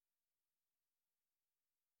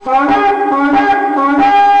Hey,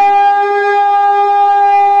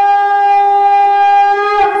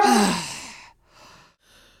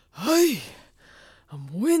 I'm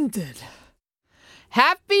winded.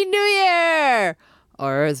 Happy New Year!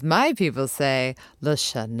 Or as my people say,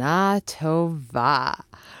 L'Shana Tova.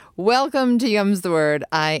 Welcome to Yum's the Word.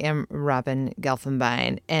 I am Robin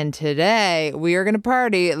Gelfenbein, and today we are going to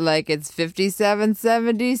party like it's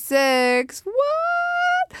 5776. What?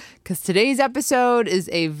 Because today's episode is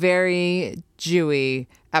a very Jewy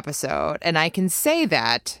episode, and I can say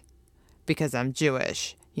that because I'm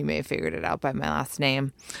Jewish. You may have figured it out by my last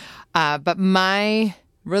name. But my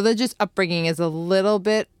religious upbringing is a little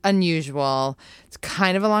bit unusual. It's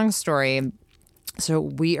kind of a long story, so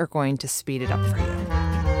we are going to speed it up for you.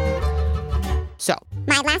 So,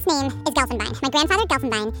 my last name is Gelfenbein. My grandfather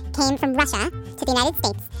Gelfenbein came from Russia to the United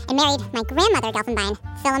States and married my grandmother Gelfenbein,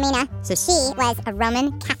 Philomena. So she was a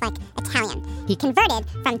Roman Catholic Italian. He converted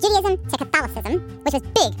from Judaism to Catholicism, which was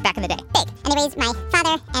big back in the day. Big. And they raised my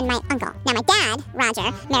father and my uncle. Now my dad,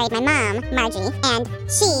 Roger, married my mom, Margie, and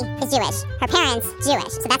she is Jewish. Her parents,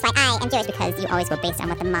 Jewish. So that's why I am Jewish, because you always go based on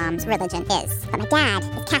what the mom's religion is. But my dad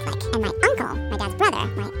is Catholic, and my uncle, my dad's brother,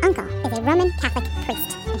 my uncle, is a Roman Catholic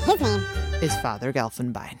priest. And his name is Father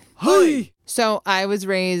Gelfenbein. Hey! So I was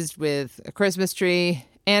raised with a Christmas tree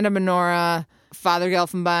and a menorah. Father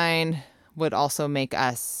Gelfenbein would also make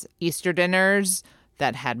us Easter dinners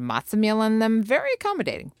that had matzah meal in them. Very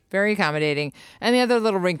accommodating. Very accommodating. And the other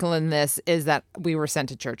little wrinkle in this is that we were sent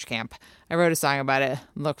to church camp. I wrote a song about it.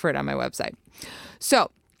 Look for it on my website. So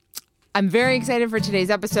I'm very excited for today's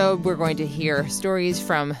episode. We're going to hear stories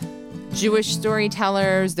from Jewish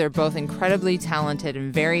storytellers. They're both incredibly talented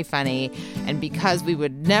and very funny. And because we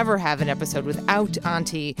would never have an episode without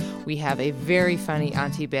Auntie, we have a very funny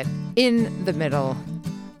Auntie bit in the middle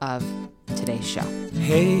of today's show.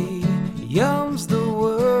 Hey, yum's the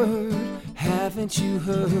word. Haven't you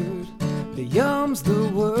heard? The yum's the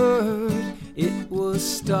word. It was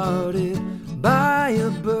started by a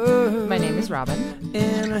bird. My name is Robin.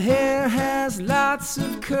 And her hair has lots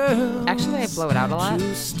of curls. Actually, I blow it out a lot.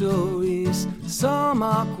 True stories, some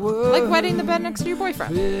awkward. Like wetting the bed next to your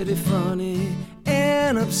boyfriend. Pretty funny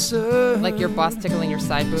and absurd. Like your boss tickling your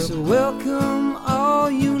side boob. So welcome all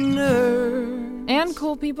you nerds. And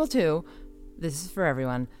cool people too. This is for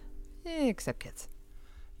everyone, except kids.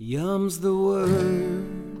 Yum's the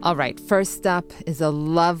word. All right, first up is a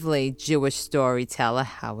lovely Jewish storyteller.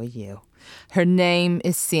 How are you? Her name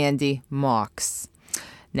is Sandi Marx.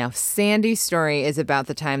 Now, Sandi's story is about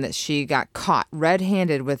the time that she got caught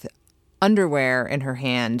red-handed with underwear in her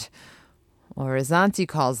hand, or as Auntie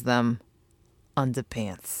calls them,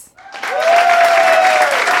 underpants.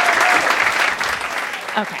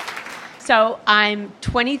 Okay, so I'm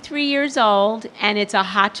 23 years old, and it's a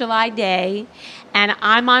hot July day, and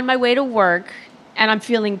I'm on my way to work, and I'm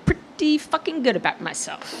feeling pretty fucking good about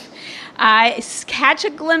myself. I catch a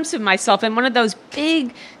glimpse of myself in one of those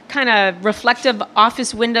big kind of reflective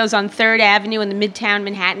office windows on 3rd Avenue in the Midtown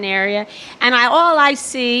Manhattan area. And all I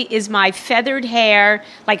see is my feathered hair,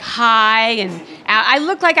 like high, and I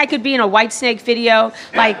look like I could be in a Whitesnake video,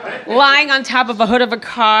 like lying on top of a hood of a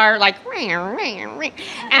car, like,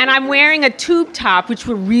 and I'm wearing a tube top, which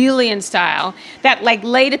were really in style, that like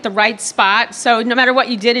laid at the right spot. So no matter what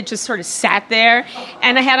you did, it just sort of sat there.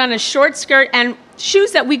 And I had on a short skirt and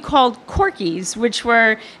shoes that we called corkies, which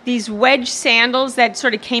were these wedge sandals that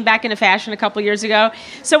sort of came back into fashion a couple years ago.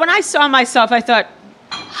 So when I saw myself, I thought,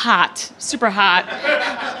 hot, super hot.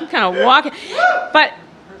 I'm kind of walking. But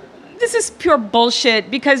this is pure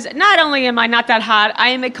bullshit, because not only am I not that hot, I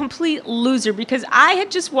am a complete loser, because I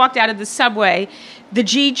had just walked out of the subway, the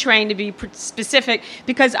G train to be specific,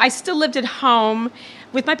 because I still lived at home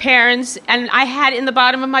with my parents, and I had in the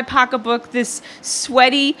bottom of my pocketbook this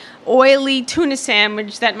sweaty, oily tuna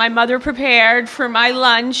sandwich that my mother prepared for my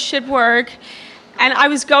lunch at work. And I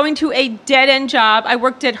was going to a dead-end job. I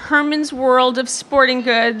worked at Herman's World of Sporting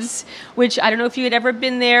Goods, which I don't know if you had ever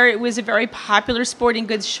been there. It was a very popular sporting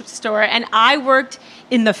goods store. And I worked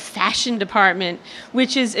in the fashion department,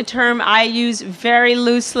 which is a term I use very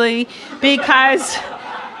loosely because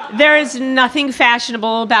there is nothing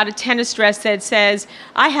fashionable about a tennis dress that says,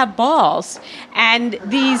 I have balls. And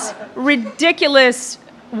these ridiculous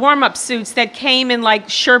warm-up suits that came in like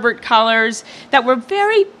sherbet colors that were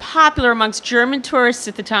very popular amongst German tourists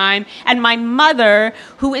at the time. And my mother,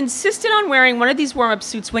 who insisted on wearing one of these warm-up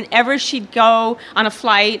suits whenever she'd go on a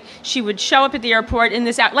flight, she would show up at the airport in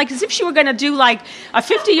this, like as if she were going to do like a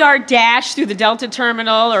 50-yard dash through the Delta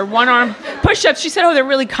terminal or one-arm push-ups. She said, oh, they're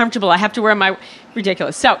really comfortable. I have to wear my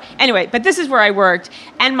ridiculous. So anyway, but this is where I worked.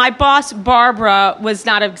 And my boss, Barbara, was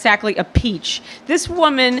not exactly a peach. This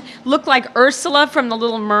woman looked like Ursula from The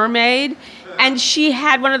Little Mermaid. And she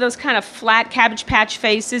had one of those kind of flat Cabbage Patch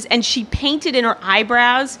faces, and she painted in her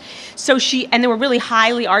eyebrows. And they were really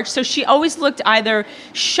highly arched. So she always looked either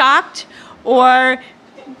shocked or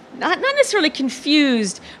not necessarily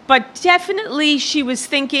confused, but definitely she was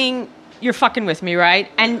thinking, you're fucking with me,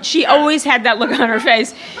 right? And she always had that look on her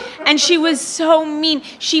face. And she was so mean.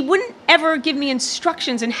 She wouldn't ever give me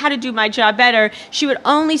instructions on how to do my job better. She would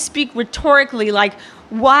only speak rhetorically, like,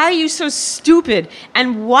 why are you so stupid?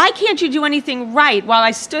 And why can't you do anything right? While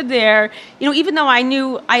I stood there, even though I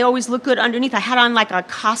knew I always looked good underneath, I had on like a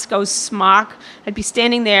Costco smock. I'd be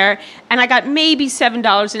standing there, and I got maybe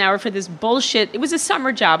 $7 an hour for this bullshit. It was a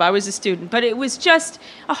summer job. I was a student, but it was just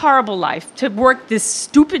a horrible life to work this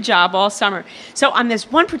stupid job all summer. So on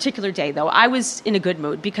this one particular day, though, I was in a good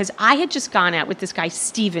mood because I had just gone out with this guy,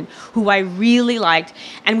 Steven, who I really liked,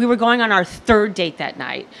 and we were going on our third date that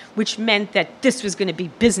night, which meant that this was going to be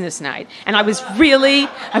business night. And I was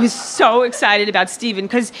so excited about Steven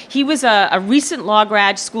because he was a recent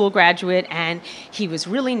school graduate, and he was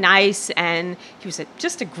really nice, and he was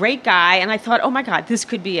just a great guy. And I thought, oh my God, this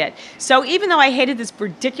could be it. So even though I hated this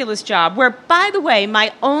ridiculous job, where, by the way,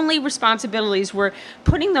 my only responsibilities were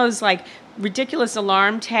putting those like ridiculous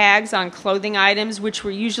alarm tags on clothing items, which were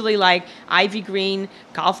usually like ivy green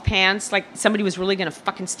golf pants, like somebody was really going to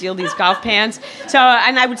fucking steal these golf pants. So,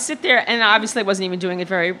 and I would sit there, and obviously I wasn't even doing it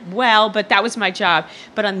very well, but that was my job.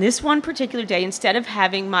 But on this one particular day, instead of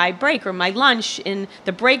having my break or my lunch in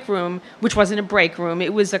the break room, which wasn't a break room,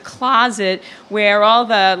 it was a closet where all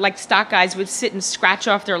the like stock guys would sit and scratch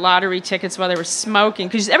off their lottery tickets while they were smoking,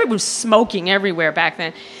 because everyone was smoking everywhere back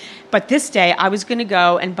then. But this day, I was going to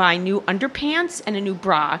go and buy new underpants and a new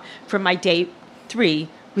bra for my date 3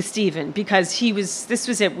 with Steven, because this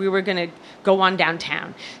was it. We were going to go on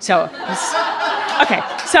downtown. So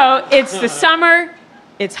it's the summer,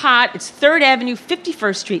 it's hot, it's 3rd Avenue,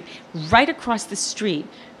 51st Street. Right across the street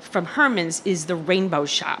from Herman's is the Rainbow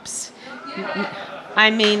Shops.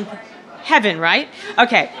 I mean, heaven, right?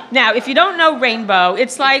 Okay, now, if you don't know Rainbow,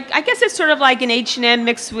 it's like, I guess it's sort of like an H&M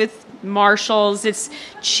mixed with Marshalls. It's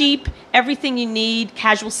cheap, everything you need,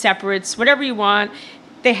 casual separates, whatever you want,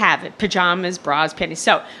 they have it. Pajamas, bras, panties.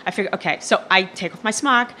 So I figure, okay, so I take off my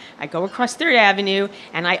smock, I go across 3rd Avenue,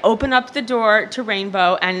 and I open up the door to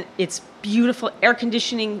Rainbow, and it's beautiful air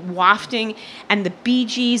conditioning wafting, and the Bee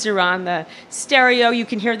Gees are on the stereo. You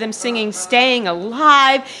can hear them singing Staying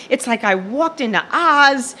Alive. It's like I walked into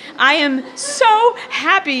Oz. I am so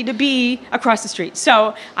happy to be across the street.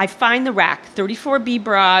 So I find the rack, 34B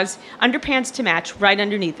bras, underpants to match right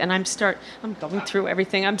underneath, and I'm going through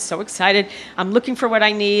everything. I'm so excited. I'm looking for what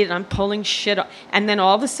I need, and I'm pulling shit off. And then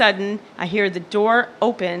all of a sudden, I hear the door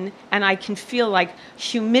open, and I can feel like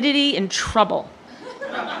humidity and trouble.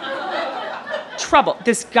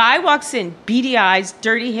 This guy walks in, beady eyes,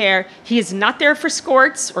 dirty hair. He is not there for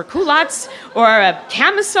squirts or culottes or a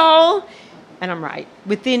camisole. And I'm right.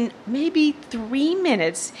 Within maybe 3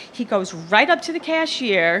 minutes, he goes right up to the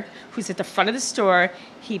cashier, who's at the front of the store.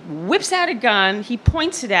 He whips out a gun. He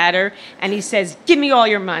points it at her, and he says, "Give me all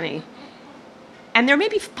your money." And there may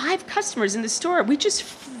be 5 customers in the store. We just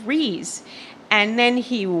freeze. And then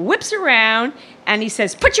he whips around, and he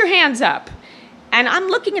says, "Put your hands up." And I'm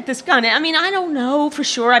looking at this gun. I mean, I don't know for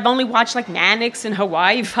sure. I've only watched like Mannix and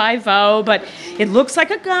Hawaii Five-0, but it looks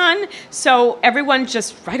like a gun. So everyone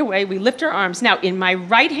just right away, we lift our arms. Now, in my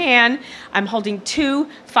right hand, I'm holding 2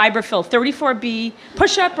 fiber-filled 34B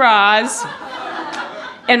push-up bras.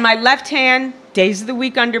 In my left hand, Days of the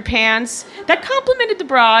Week underpants that complemented the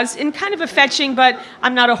bras in kind of a fetching, but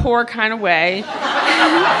I'm not a whore kind of way. And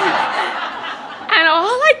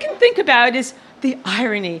all I can think about is the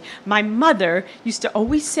irony. My mother used to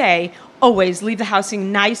always say, always leave the house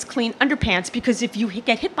in nice, clean underpants, because if you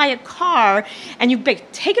get hit by a car and you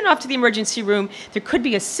get taken off to the emergency room, there could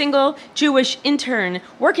be a single Jewish intern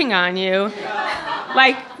working on you.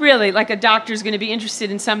 Like, really, like a doctor's going to be interested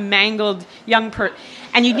in some mangled young person.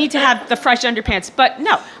 And you need to have the fresh underpants. But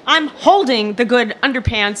no, I'm holding the good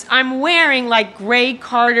underpants. I'm wearing like gray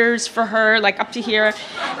Carters for her, like up to here.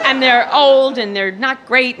 And they're old and they're not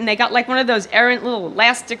great. And they got like one of those errant little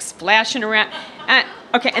elastics splashing around.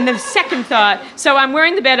 Okay, and the second thought, so I'm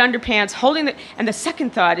wearing the bed underpants, and the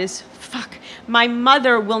second thought is, fuck, my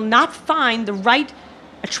mother will not find the right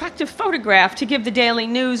attractive photograph to give the Daily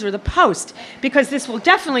News or the Post, because this will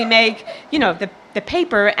definitely make, the the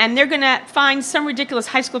paper, and they're going to find some ridiculous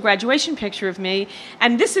high school graduation picture of me,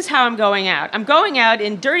 and this is how I'm going out. I'm going out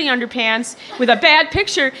in dirty underpants with a bad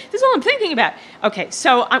picture. This is all I'm thinking about. Okay,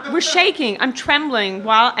 so we're shaking. I'm trembling.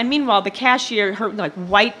 Meanwhile, the cashier, her like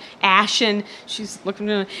white ashen, she's looking,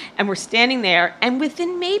 and we're standing there, and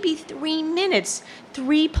within maybe 3 minutes,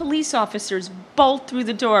 3 police officers bolt through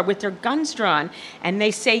the door with their guns drawn, and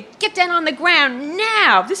they say, "Get down on the ground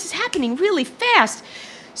now. This is happening really fast."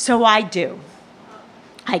 So I do.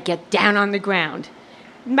 I get down on the ground.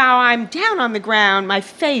 Now I'm down on the ground. My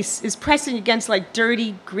face is pressing against like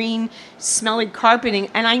dirty, green, smelly carpeting,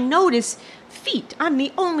 and I notice feet. I'm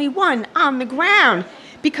the only one on the ground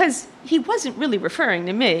because he wasn't really referring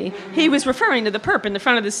to me. He was referring to the perp in the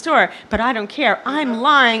front of the store, but I don't care. I'm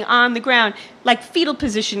lying on the ground, like fetal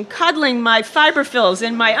position, cuddling my fiberfills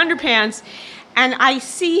in my underpants, and I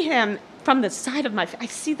see him from the side of I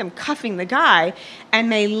see them cuffing the guy,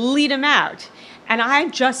 and they lead him out. And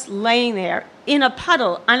I'm just laying there in a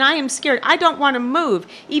puddle, and I am scared. I don't want to move,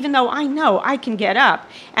 even though I know I can get up.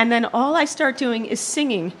 And then all I start doing is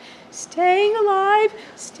singing, "Staying alive,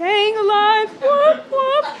 whoop,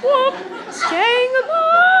 whoop, whoop, staying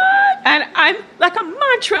alive." And I'm like a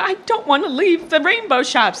mantra, I don't want to leave the rainbow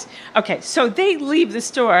shops. Okay, so they leave the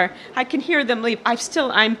store. I can hear them leave.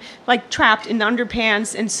 I'm like trapped in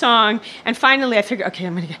underpants and song. And finally I figure, okay,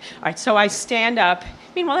 I'm going to get, all right, so I stand up.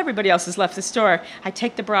 Meanwhile, everybody else has left the store. I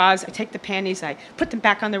take the bras, I take the panties, I put them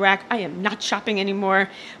back on the rack. I am not shopping anymore.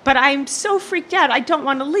 But I'm so freaked out, I don't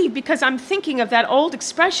want to leave because I'm thinking of that old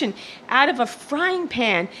expression, out of a frying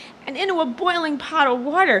pan and into a boiling pot of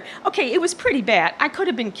water. Okay, it was pretty bad. I could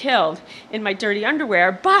have been killed in my dirty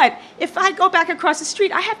underwear, but if I go back across the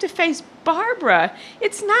street, I have to face Barbara.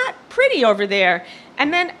 It's not pretty over there.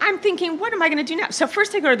 And then I'm thinking, what am I going to do now? So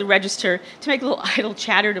first I go to the register to make a little idle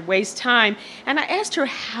chatter to waste time. And I asked her,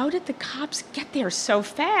 how did the cops get there so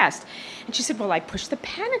fast? And she said, well, I pushed the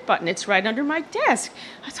panic button. It's right under my desk.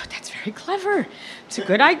 I thought, that's very clever. It's a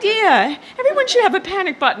good idea. Everyone should have a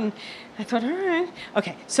panic button. I thought, all right.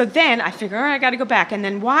 Okay, so then I figure, all right, I got to go back. And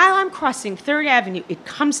then while I'm crossing 3rd Avenue, it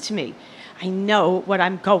comes to me. I know what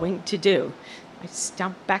I'm going to do. I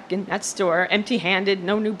stomp back in that store, empty-handed,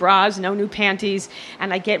 no new bras, no new panties,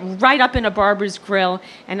 and I get right up in a Barbara's grill,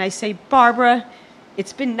 and I say, Barbara,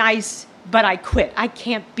 it's been nice, but I quit. I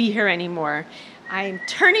can't be here anymore. I'm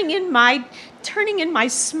turning in my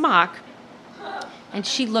smock, and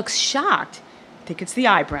she looks shocked. I think it's the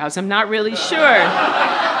eyebrows. I'm not really sure.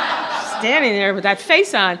 Standing there with that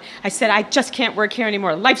face on, I said, I just can't work here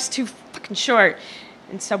anymore. Life's too fucking short.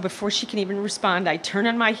 And so before she can even respond, I turn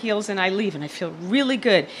on my heels and I leave, and I feel really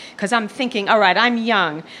good because I'm thinking, all right, I'm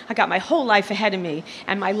young. I got my whole life ahead of me,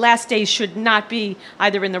 and my last days should not be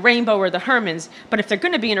either in the Rainbow or the Hermans. But if they're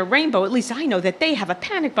going to be in a Rainbow, at least I know that they have a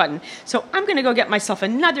panic button. So I'm going to go get myself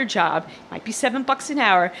another job. Might be $7 an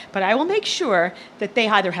hour, but I will make sure that they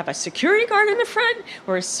either have a security guard in the front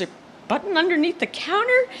or a button underneath the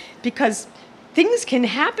counter, because things can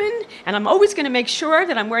happen, and I'm always going to make sure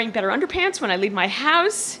that I'm wearing better underpants when I leave my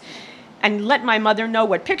house and let my mother know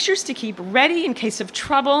what pictures to keep ready in case of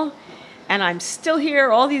trouble. And I'm still here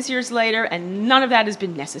all these years later, and none of that has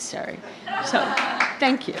been necessary. So,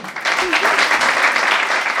 thank you.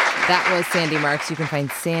 That was Sandi Marx. You can find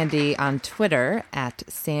Sandi on Twitter at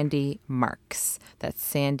Sandi Marx. That's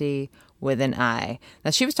Sandi with an I.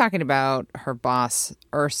 Now, she was talking about her boss,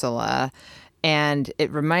 Ursula, and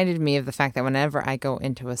it reminded me of the fact that whenever I go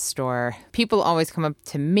into a store, people always come up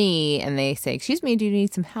to me and they say, excuse me, do you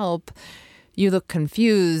need some help? You look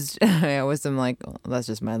confused. I always am like, oh, that's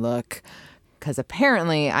just my look. Because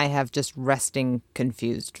apparently I have just resting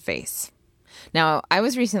confused face. Now, I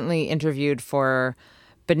was recently interviewed for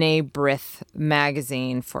B'nai B'rith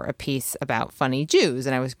magazine for a piece about funny Jews,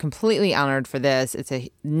 and I was completely honored for this. It's a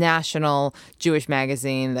national Jewish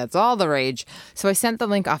magazine that's all the rage. So I sent the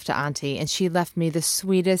link off to Auntie, and she left me the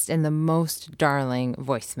sweetest and the most darling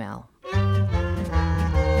voicemail.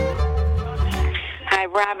 Hi,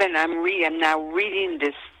 Robin. I'm now reading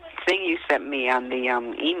this thing you sent me on the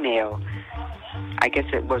email. I guess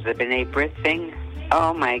it was a B'nai B'rith thing.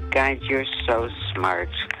 Oh, my God, you're so smart.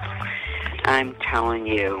 I'm telling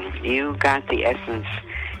you, you got the essence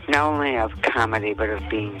not only of comedy, but of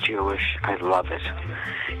being Jewish. I love it.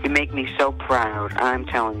 You make me so proud. I'm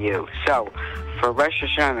telling you. So, for Rosh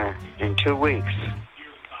Hashanah in 2 weeks,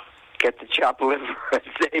 get the chopped liver at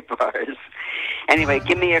Zabar's. Anyway,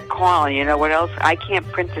 give me a call. You know what else? I can't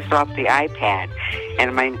print this off the iPad,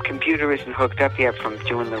 and my computer isn't hooked up yet from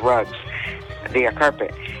doing the rugs, the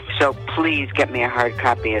carpet. So please get me a hard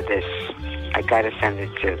copy of this. I got to send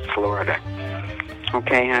it to Florida.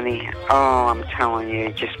 Okay, honey? Oh, I'm telling you,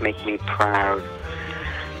 you just make me proud.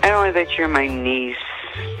 Not only that you're my niece,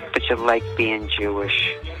 but you like being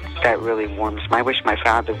Jewish. That really warms me. I wish my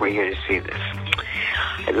father were here to see this.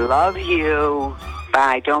 I love you.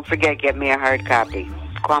 Bye. Don't forget, get me a hard copy.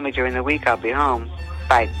 Call me during the week. I'll be home.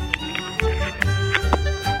 Bye.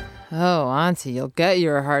 Oh, Auntie, you'll get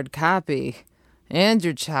your hard copy and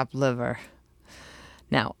your chopped liver.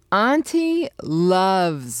 Now, Auntie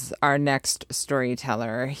loves our next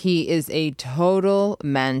storyteller. He is a total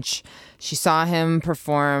mensch. She saw him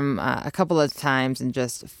perform a couple of times and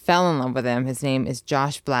just fell in love with him. His name is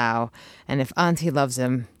Josh Blau. And if Auntie loves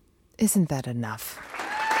him, isn't that enough?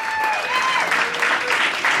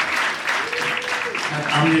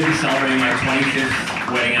 I'm going to be celebrating my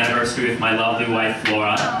 25th wedding anniversary with my lovely wife,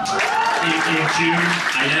 Laura. In June,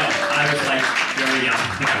 I know, I was like very young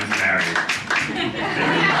when I was married.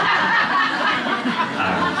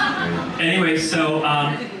 Anyway, so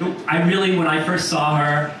I really, when I first saw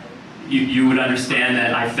her, you would understand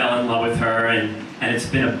that I fell in love with her, and it's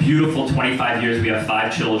been a beautiful 25 years. We have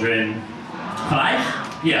 5 children.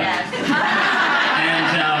 5? Yeah.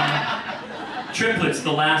 And triplets,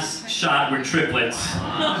 the last shot were triplets.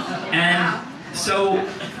 And so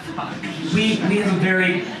we have a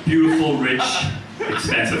very beautiful, rich,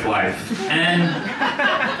 expensive life. And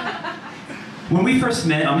when we first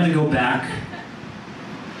met, I'm going to go back,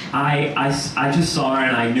 I just saw her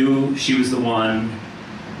and I knew she was the one.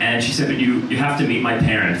 And she said, but you have to meet my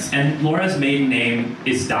parents. And Laura's maiden name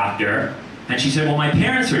is Doctor. And she said, well, my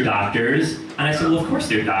parents are doctors. And I said, well, of course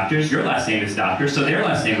they're doctors. Your last name is Doctor, so their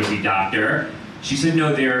last name would be Doctor. She said,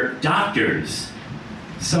 no, they're doctors.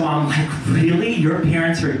 So I'm like, really? Your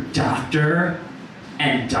parents are Doctor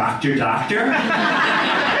and Doctor?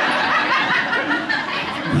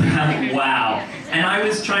 Wow. And I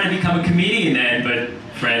was trying to become a comedian then, but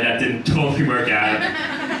Fred, that didn't totally work out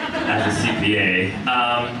as a CPA.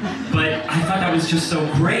 But I thought that was just so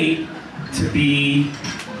great to be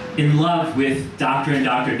in love with Doctor and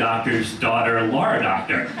Doctor's daughter, Laura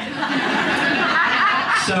Doctor.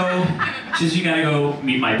 So she says, you gotta go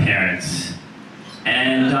meet my parents.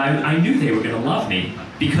 And I knew they were gonna love me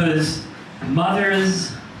because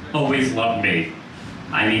mothers always loved me.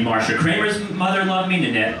 I mean, Marcia Kramer's mother loved me,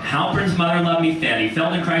 Nanette Halpern's mother loved me, Fanny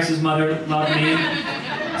Feldenkrais's mother loved me.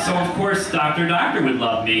 So of course, Doctor would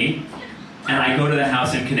love me. And I go to the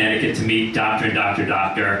house in Connecticut to meet Doctor and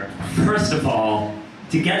Doctor. First of all,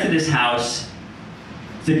 to get to this house,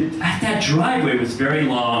 that driveway was very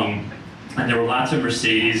long, and there were lots of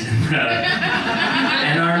Mercedes.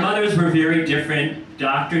 And our mothers were very different.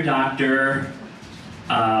 Doctor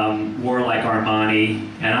wore like Armani,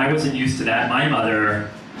 and I wasn't used to that. My mother,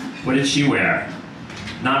 what did she wear?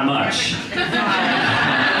 Not much.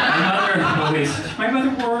 My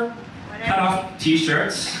mother wore cut-off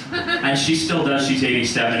T-shirts, and she still does. She's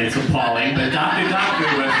 87. It's appalling. But Doctor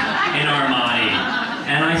was in Armani.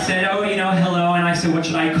 And I said, oh, hello. And I said, what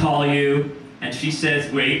should I call you? And she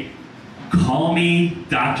says, wait, call me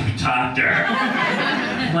Doctor.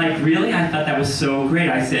 I'm like, really? I thought that was so great.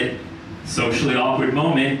 I said, socially awkward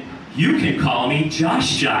moment, you can call me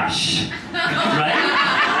Josh. Right?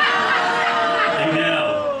 I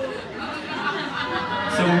know.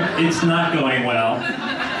 So it's not going well.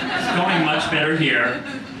 It's going much better here.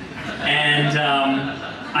 And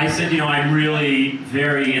I said, I'm really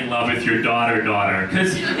very in love with your daughter.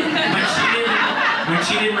 Because when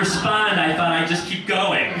she didn't respond, I thought I'd just keep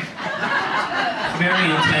going. Very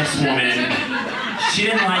intense woman. She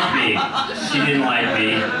didn't like me.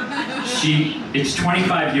 It's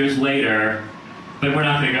 25 years later, but we're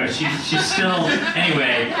not gonna go. She's still,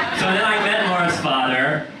 anyway. So then I met Laura's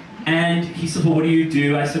father, and he said, well, what do you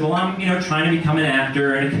do? I said, well, I'm, trying to become an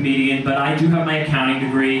actor and a comedian, but I do have my accounting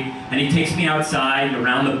degree. And he takes me outside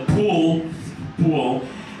around the pool,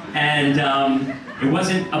 and it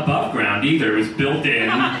wasn't above ground either. It was built in,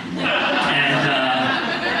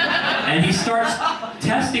 and he starts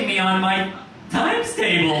testing me on my times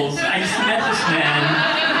tables. I just met this man,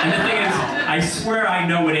 and the thing is, I swear I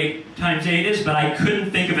know what 8 times 8 is, but I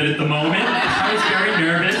couldn't think of it at the moment. I was very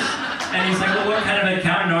nervous. And he's like, well, what kind of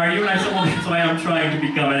accountant are you? And I said, well, that's why I'm trying to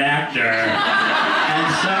become an actor.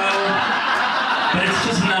 And so, but it's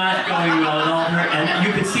just not going well at all. And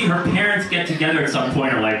you could see her parents get together at some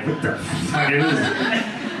point are like, what the fuck is this?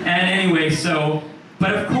 And anyway,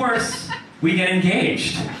 but of course, we get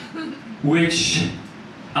engaged, which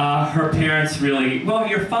her parents really, well,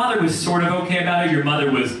 your father was sort of okay about it, your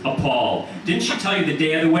mother was appalled. Didn't she tell you the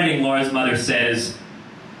day of the wedding, Laura's mother says,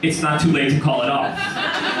 it's not too late to call it off.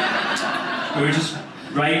 We were just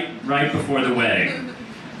right before the wedding.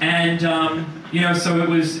 And, so it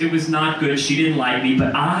was not good. She didn't like me,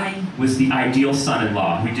 but I was the ideal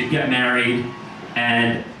son-in-law. We did get married,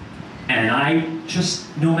 and And I just,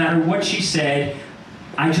 no matter what she said,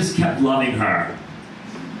 I just kept loving her.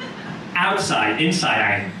 Outside, inside,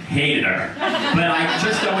 I hated her. But I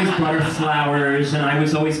just always brought her flowers, and I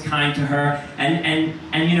was always kind to her. And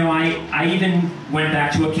you know, I even went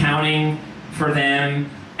back to accounting for them.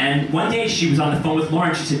 And one day she was on the phone with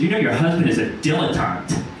Lauren. She said, you know, your husband is a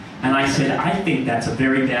dilettante. And I said, I think that's a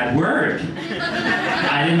very bad word.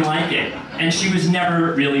 I didn't like it. And she was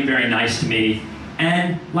never really very nice to me.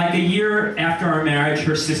 And like a year after our marriage,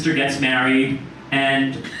 her sister gets married,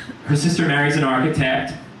 and her sister marries an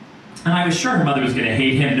architect. And I was sure her mother was going to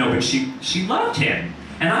hate him. No, but she loved him.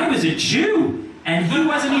 And I was a Jew, and he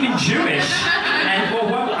wasn't even Jewish. And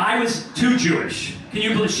well, I was too Jewish. Can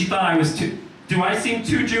you believe she thought I was too? Do I seem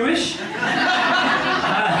too Jewish?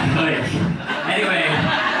 Anyway,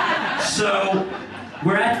 so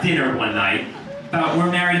we're at dinner one night.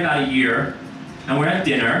 We're married about a year, and we're at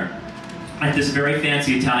dinner at this very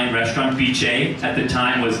fancy Italian restaurant. Bice at the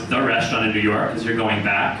time was the restaurant in New York, as you're going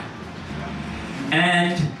back.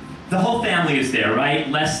 And the whole family is there, right?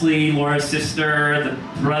 Leslie, Laura's sister, the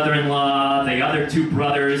brother-in-law, the other two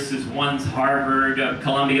brothers. One's Harvard,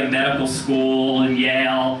 Columbia Medical School, and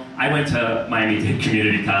Yale. I went to Miami-Dade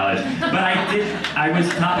Community College, but I was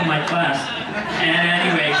top of my class. And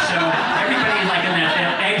anyway, so everybody like in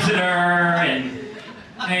that Exeter, and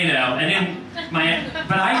you know, and then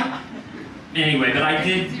but I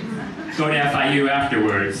did go to FIU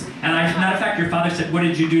afterwards. And matter of fact, your father said, what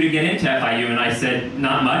did you do to get into FIU? And I said,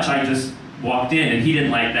 not much, I just walked in, and he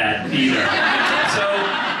didn't like that either. So,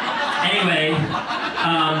 anyway,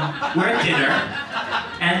 we're at dinner,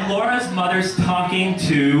 and Laura's mother's talking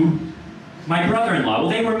to my brother-in-law. Well,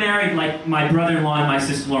 they were married, like, my brother-in-law and my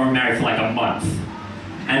sister-in-law were married for like a month.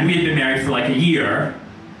 And we had been married for like a year.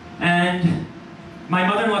 And my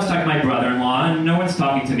mother-in-law's talking to my brother-in-law, and no one's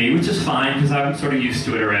talking to me, which is fine, because I'm sort of used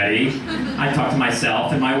to it already. I talk to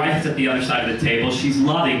myself, and my wife is at the other side of the table. She's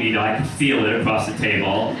loving me, though. I could feel it across the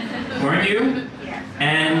table. Weren't you?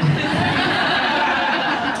 And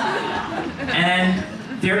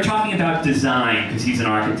they're talking about design, because he's an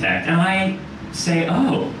architect. And I say,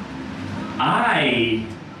 oh, I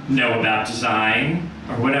know about design,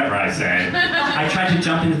 or whatever I say. I try to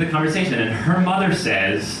jump into the conversation, and her mother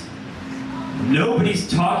says, nobody's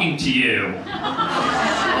talking to you.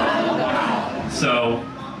 So,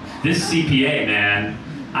 this CPA, man,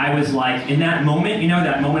 I was like, in that moment, you know,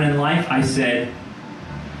 that moment in life, I said,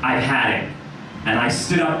 I've had it. And I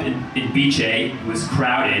stood up in Bice, it was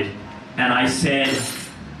crowded, and I said,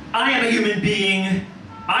 I am a human being,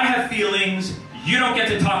 I have feelings, you don't get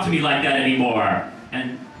to talk to me like that anymore.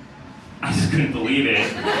 And I just couldn't believe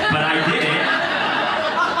it, but I did it.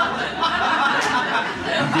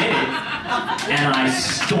 And I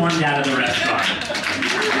stormed out of the restaurant.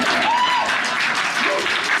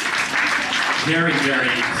 Very,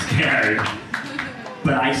 very scared.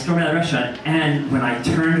 But I stormed out of the restaurant, and when I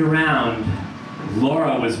turned around,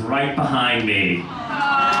 Laura was right behind me.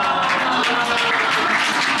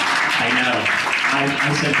 I know.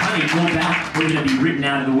 I said, honey, go back, we're going to be written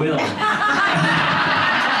out of the will.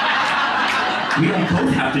 We don't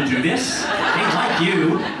both have to do this. Ain't like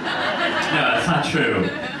you. No, that's not true.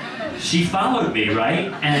 She followed me,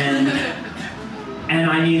 right? And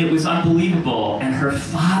I mean, it was unbelievable. And her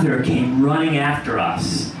father came running after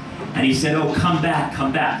us. And he said, oh, come back,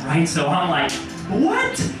 right? So I'm like,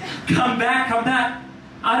 what? Come back?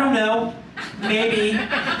 I don't know, maybe.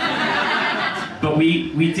 But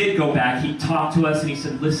we did go back. He talked to us and he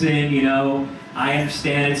said, listen, you know, I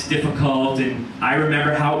understand it's difficult, and I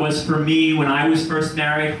remember how it was for me when I was first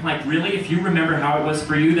married. I'm like, really? If you remember how it was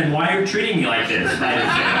for you, then why are you treating me like this? So we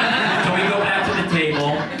go back to the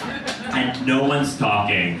table, and no one's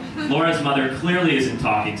talking. Laura's mother clearly isn't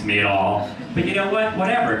talking to me at all. But you know what?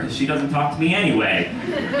 Whatever, because she doesn't talk to me anyway.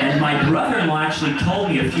 And my brother-in-law actually told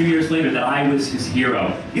me a few years later that I was his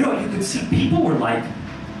hero. You know, you could see people were like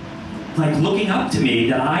looking up to me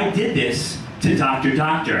that I did this to Dr.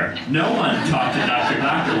 Doctor. No one talked to Dr.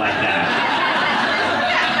 Doctor like that.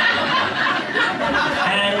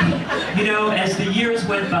 And, you know, as the years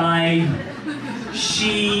went by,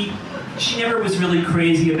 she never was really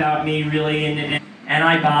crazy about me, really, and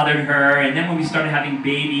I bothered her. And then when we started having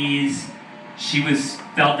babies, she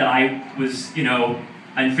felt that I was, you know,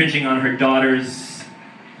 infringing on her daughter's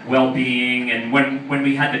well-being. And when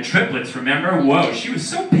we had the triplets, remember? Whoa, she was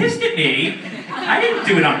so pissed at me. I didn't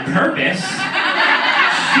do it on purpose.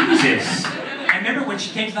 Jesus. I remember when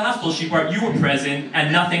she came to the hospital, she brought you a present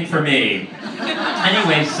and nothing for me.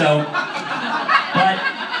 Anyway, so,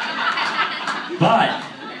 but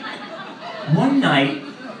one night,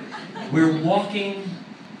 we're walking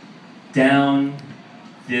down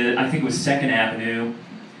I think it was 2nd Avenue,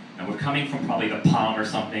 and we're coming from probably the Palm or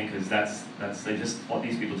something, because these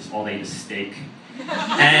people just all ate a steak.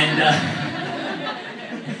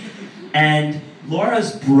 And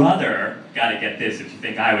Laura's brother, gotta get this if you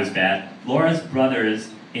think I was bad, Laura's brother is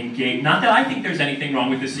engaged, not that I think there's anything wrong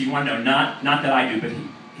with this, so you want to know, not that I do, but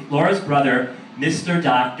Laura's brother, Mr.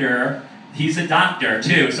 Doctor, he's a doctor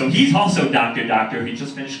too, so he's also Doctor, he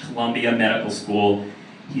just finished Columbia Medical School,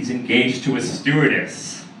 he's engaged to a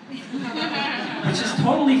stewardess, which is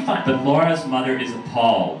totally fine, but Laura's mother is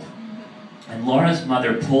appalled, and Laura's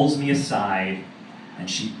mother pulls me aside, and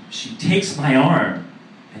she takes my arm,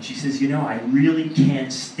 and she says, I really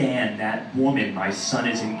can't stand that woman my son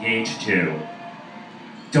is engaged to.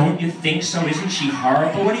 Don't you think so? Isn't she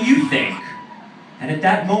horrible? What do you think? And at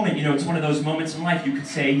that moment, it's one of those moments in life you could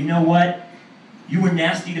say, you know what? You were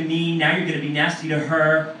nasty to me, now you're going to be nasty to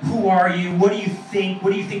her. Who are you? What do you think?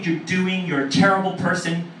 What do you think you're doing? You're a terrible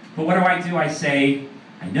person. But what do? I say,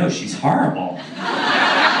 I know, she's horrible.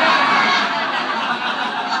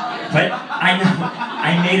 But I know,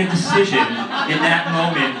 I made a decision in that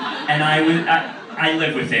moment, and I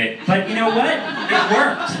live with it. But you know what? It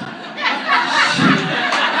worked.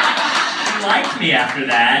 She liked me after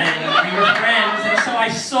that, and we were friends, and so I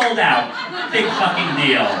sold out. Big fucking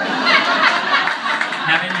deal.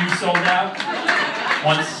 Haven't you sold out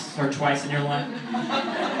once or twice in your life?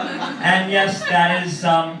 And yes, that is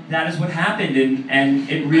what happened, and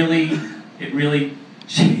it really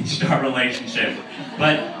changed our relationship.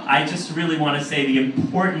 But I just really want to say the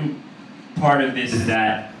important part of this is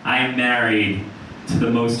that I am married to the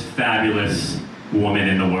most fabulous woman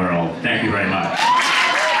in the world. Thank you very much.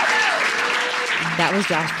 That was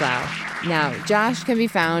Josh Blau. Now, Josh can be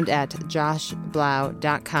found at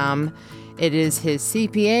joshblau.com. It is his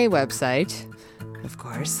CPA website, of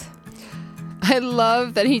course. I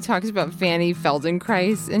love that he talks about Fanny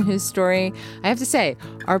Feldenkrais in his story. I have to say,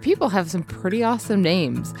 our people have some pretty awesome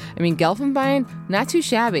names. I mean, Gelfenbein, not too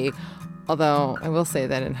shabby. Although, I will say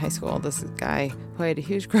that in high school, this guy who I had a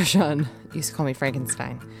huge crush on used to call me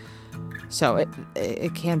Frankenstein. So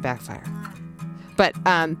it can backfire. But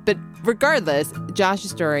regardless,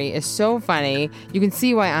 Josh's story is so funny. You can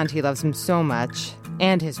see why Auntie loves him so much,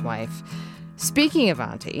 and his wife. Speaking of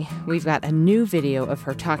Auntie, we've got a new video of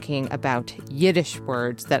her talking about Yiddish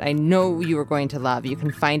words that I know you are going to love. You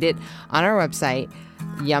can find it on our website,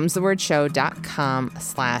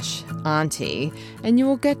 yumsthewordshow.com/auntie, and you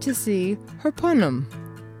will get to see her punim.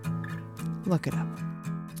 Look it up.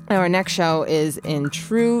 Our next show is in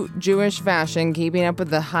true Jewish fashion, keeping up with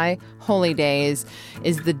the high holy days,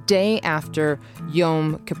 is the day after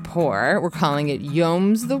Yom Kippur. We're calling it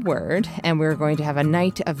Yom's the Word, and we're going to have a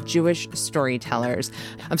night of Jewish storytellers.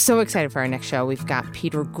 I'm so excited for our next show. We've got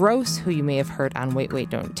Peter Gross, who you may have heard on Wait, Wait,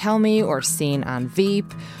 Don't Tell Me or seen on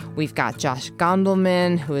Veep. We've got Josh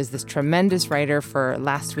Gondelman, who is this tremendous writer for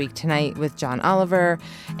Last Week Tonight with John Oliver.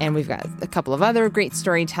 And we've got a couple of other great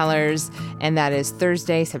storytellers. And that is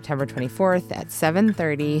Thursday, September 24th at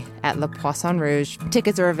 7:30 at Le Poisson Rouge.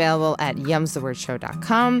 Tickets are available at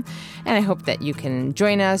yumsthewordshow.com. And I hope that you can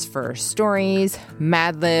join us for stories,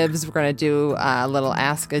 Mad Libs. We're going to do a little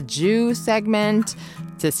Ask a Jew segment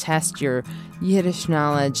to test your Yiddish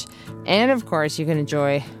knowledge. And of course, you can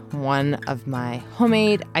enjoy one of my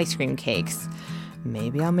homemade ice cream cakes.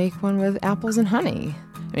 Maybe I'll make one with apples and honey.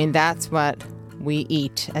 I mean, that's what we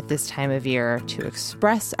eat at this time of year to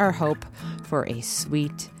express our hope for a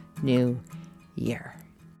sweet new year.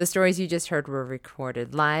 The stories you just heard were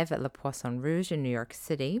recorded live at Le Poisson Rouge in New York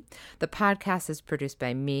City. The podcast is produced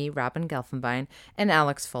by me, Robin Gelfenbein, and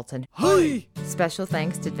Alex Fulton. Hi! Special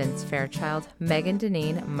thanks to Vince Fairchild, Megan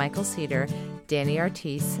Deneen, Michael Cedar, Danny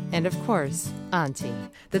Artis, and of course, Auntie.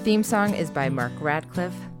 The theme song is by Mark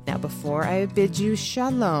Radcliffe. Now, before I bid you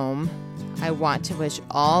shalom, I want to wish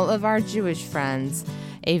all of our Jewish friends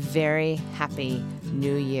a very happy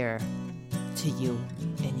new year to you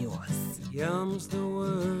and yours. Yum's the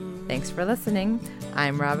word. Thanks for listening.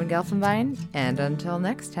 I'm Robin Gelfenbein, and until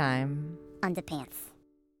next time, Underpants.